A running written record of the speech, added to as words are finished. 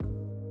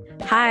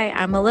Hi,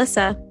 I'm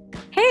Melissa.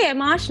 Hey, I'm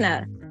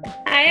Ashna.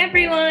 Hi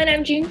everyone,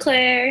 I'm June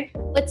Claire.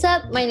 What's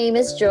up? My name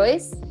is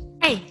Joyce.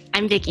 Hey,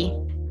 I'm Vicky.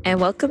 And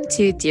welcome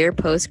to Dear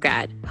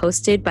Postgrad,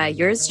 hosted by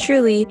yours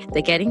truly,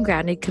 the Getting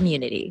Grounded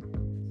community.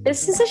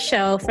 This is a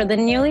show for the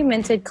newly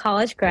minted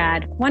college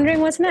grad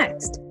wondering what's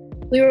next.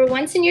 We were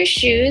once in your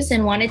shoes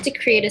and wanted to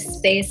create a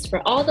space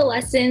for all the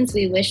lessons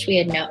we wish we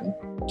had known.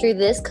 Through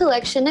this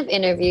collection of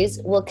interviews,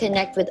 we'll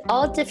connect with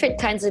all different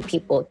kinds of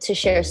people to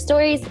share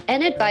stories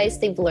and advice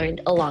they've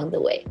learned along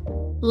the way.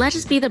 Let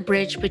us be the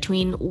bridge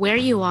between where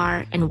you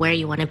are and where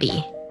you want to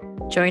be.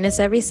 Join us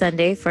every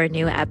Sunday for a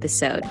new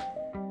episode.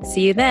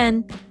 See you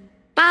then.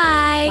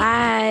 Bye.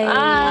 Bye.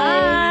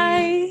 Bye.